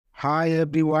Hi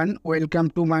everyone,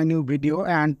 welcome to my new video,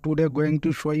 and today going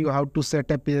to show you how to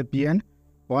set up APN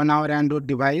on our Android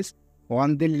device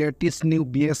on the latest new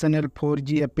Bsnl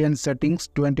 4G APN settings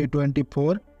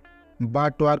 2024,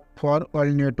 but work for all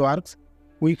networks.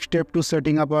 Quick step to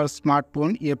setting up our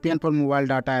smartphone APN for mobile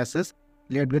data access.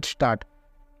 Let's get started.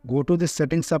 Go to the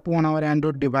settings app on our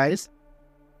Android device.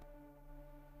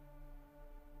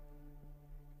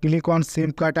 Click on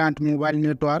SIM card and mobile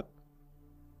network.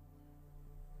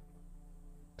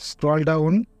 Scroll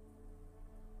down.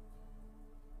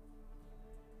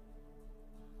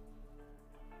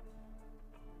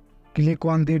 Click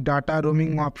on the data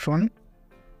roaming option.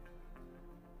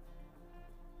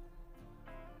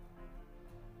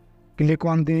 Click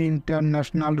on the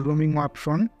international roaming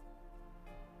option.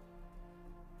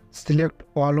 Select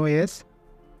all OS.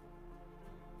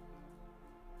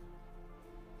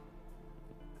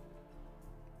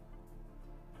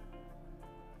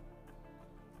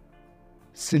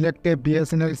 Select a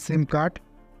Bsnl Sim Card.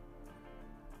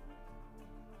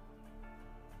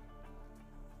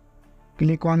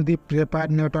 Click on the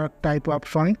preferred network type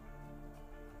option.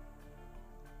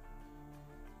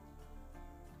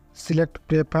 Select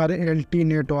Prefer LTE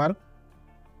network.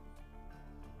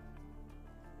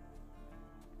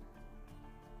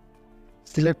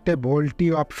 Select a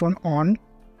VoLTE option on.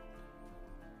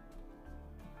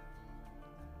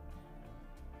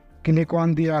 Click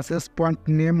on the access point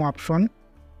name option.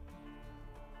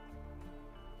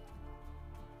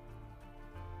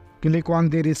 Click on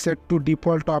the reset to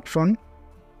default option.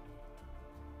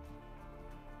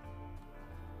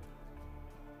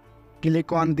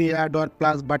 Click on the add or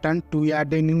plus button to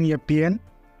add a new APN.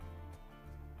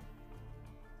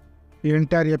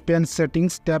 Enter APN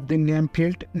settings, tap the name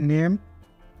field, name.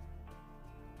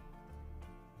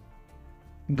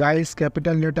 Guys,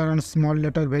 capital letter and small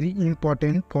letter very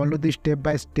important. Follow the step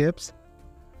by steps.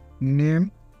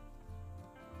 Name.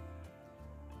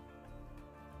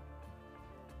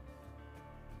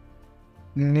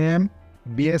 Name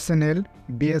Bsnl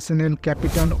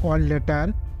capital all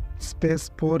letter, space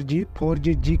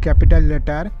 4G G capital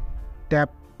letter,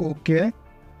 tap OK.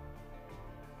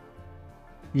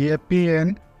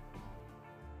 APN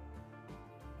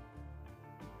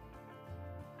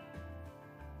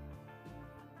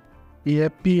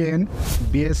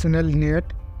Bsnl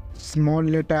net, small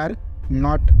letter,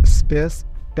 not space,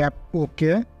 tap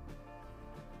OK.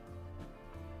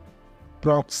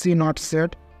 Proxy not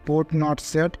set, port not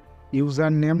set,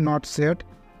 username not set,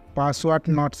 password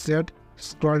not set.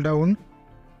 Scroll down.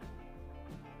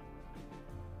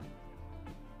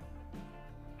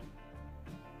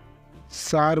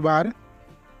 Server.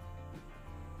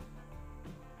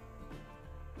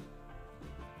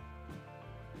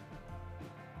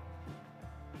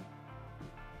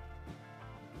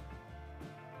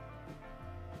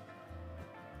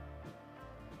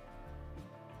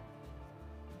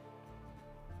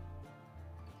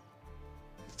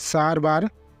 Server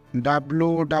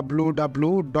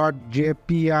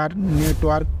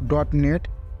www.jprnetwork.net,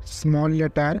 small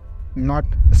letter, not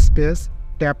space,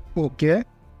 tap OK.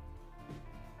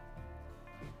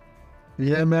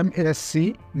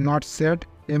 MMSC not set,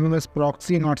 MMS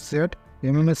proxy not set,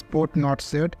 MMS port not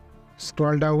set.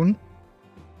 Scroll down.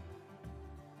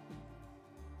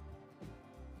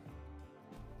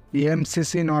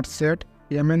 MCC not set,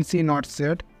 MNC not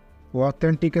set,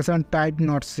 authentication type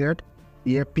not set,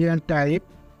 APN type.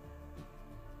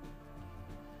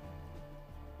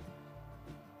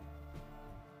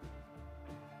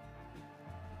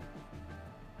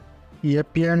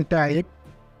 APN type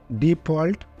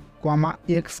default,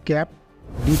 xcap,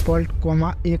 default,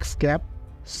 xcap,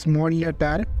 small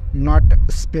letter, not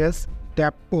space,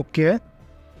 tap OK.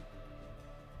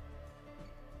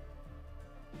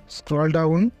 Scroll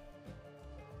down.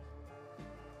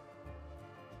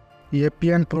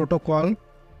 APN protocol,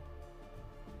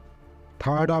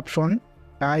 third option,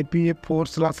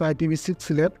 IPv4/IPv6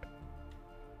 select.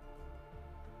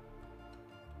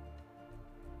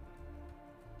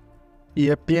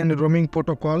 APN roaming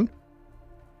protocol,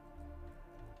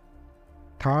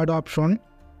 third option,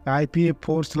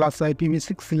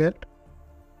 IPv4/IPv6 select.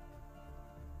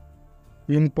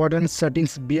 Important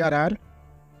settings BRR,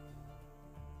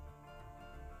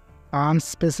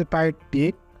 unspecified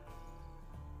tick,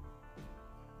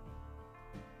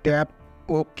 tap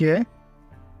OK.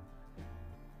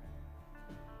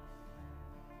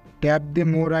 Tap the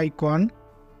more icon,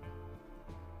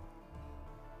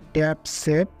 tap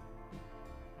save.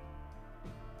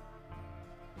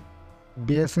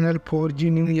 Bsnl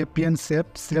 4G new APN save.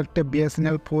 Select a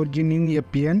Bsnl 4G new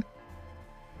APN.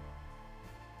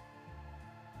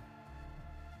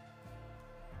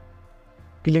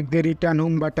 Click the return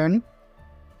home button.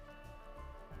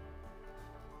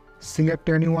 Select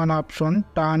any one option.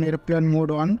 Turn airplane mode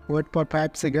on. Wait for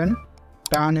 5 seconds.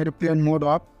 Turn airplane mode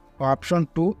off. Option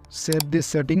 2. Save this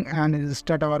setting and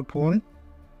restart our phone.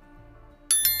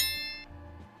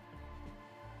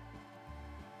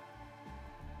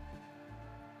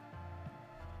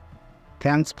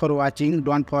 Thanks for watching.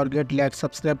 Don't forget like,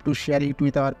 subscribe to share it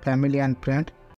with our family and friends.